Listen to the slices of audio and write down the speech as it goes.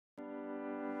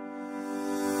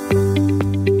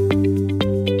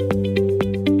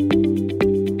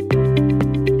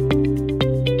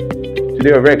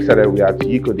Today we're very excited. We are at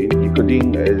Ecoding.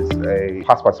 Ecoding is a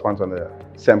past participant on the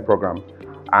CEM program,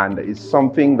 and it's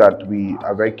something that we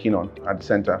are very keen on at the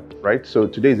center, right? So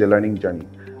today is a learning journey.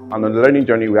 And on the learning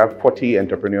journey, we have 40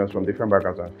 entrepreneurs from different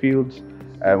backgrounds and fields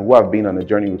who have been on a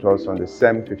journey with us on the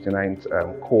CEM 59th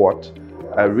cohort.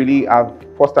 Really have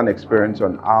first-hand experience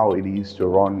on how it is to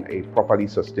run a properly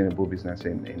sustainable business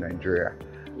in Nigeria.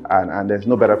 And there's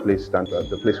no better place than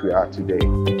the place we are today.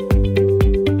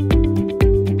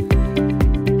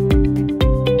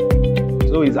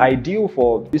 So it's ideal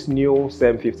for this new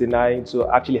CEM 59 to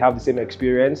actually have the same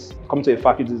experience, come to a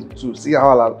faculty to see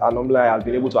how an alumni has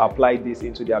been able to apply this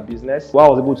into their business. What I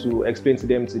was able to explain to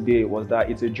them today was that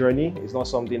it's a journey. It's not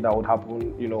something that would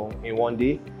happen, in one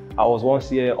day. I was once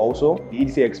here also. The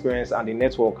EDC experience and the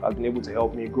network has been able to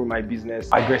help me grow my business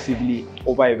aggressively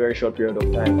over a very short period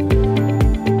of time.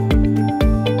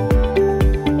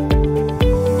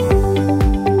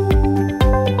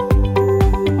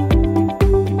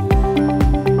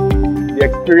 The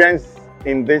experience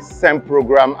in this CEM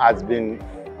program has been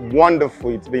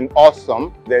wonderful. It's been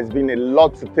awesome. There's been a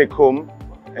lot to take home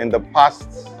in the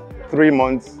past 3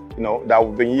 months, that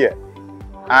we've been here.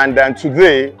 And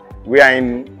today we are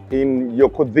in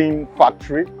Ecoding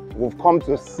factory. We've come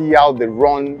to see how they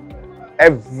run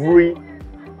every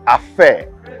affair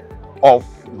of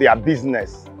their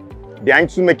business. They are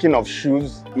into making of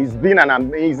shoes. It's been an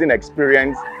amazing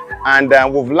experience, and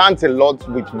we've learned a lot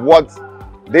with what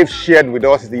they've shared with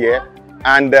us here.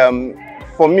 And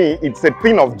for me, it's a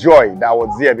thing of joy that I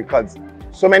was here, because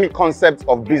so many concepts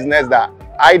of business that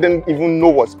I didn't even know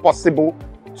was possible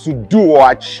to do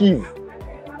or achieve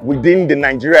within the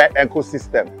Nigeria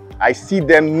ecosystem. I see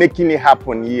them making it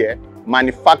happen here,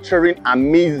 manufacturing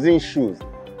amazing shoes.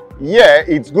 Yeah,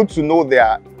 it's good to know they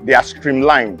are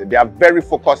streamlined. They are very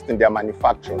focused in their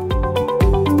manufacturing.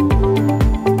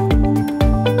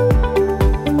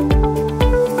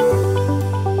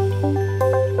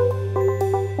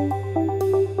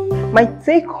 My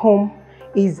take home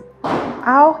is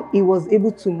how he was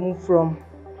able to move from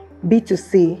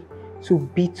B2C to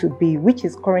B2B, which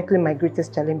is currently my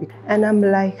greatest challenge. And I'm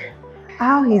like,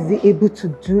 how is he able to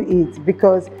do it?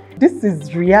 Because this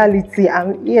is reality.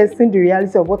 I'm here seeing the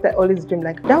reality of what I always dream.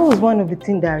 Like, that was one of the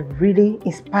things that really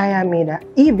inspired me, that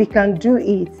if he can do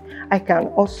it, I can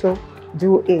also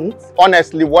do it.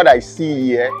 Honestly, what I see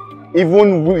here,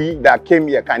 even we that came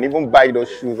here can even buy those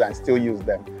shoes and still use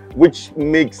them, which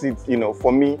makes it,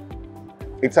 for me,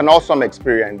 it's an awesome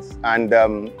experience. And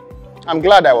I'm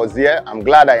glad I was here. I'm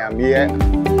glad I am here.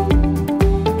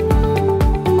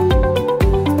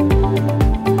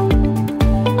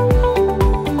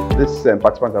 This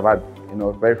participants have had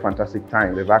a very fantastic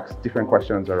time. They've asked different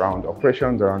questions around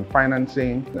operations, around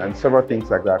financing, and several things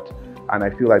like that. And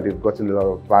I feel like they've gotten a lot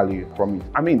of value from it.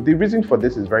 I mean, the reason for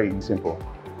this is very simple.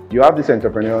 You have these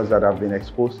entrepreneurs that have been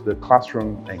exposed to the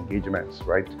classroom engagements,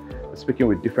 right? Speaking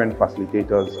with different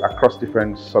facilitators across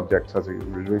different subjects as it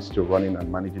relates to running and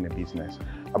managing a business.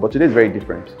 But today is very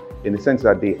different in the sense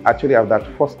that they actually have that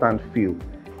first-hand feel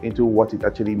into what it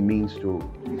actually means to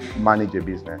manage a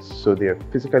business. So they're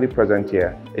physically present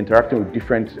here, interacting with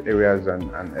different areas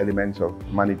and elements of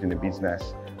managing a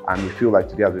business. And we feel like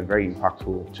today has been very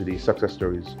impactful to the success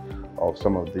stories of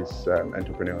some of these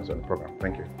entrepreneurs on the program.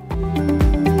 Thank you.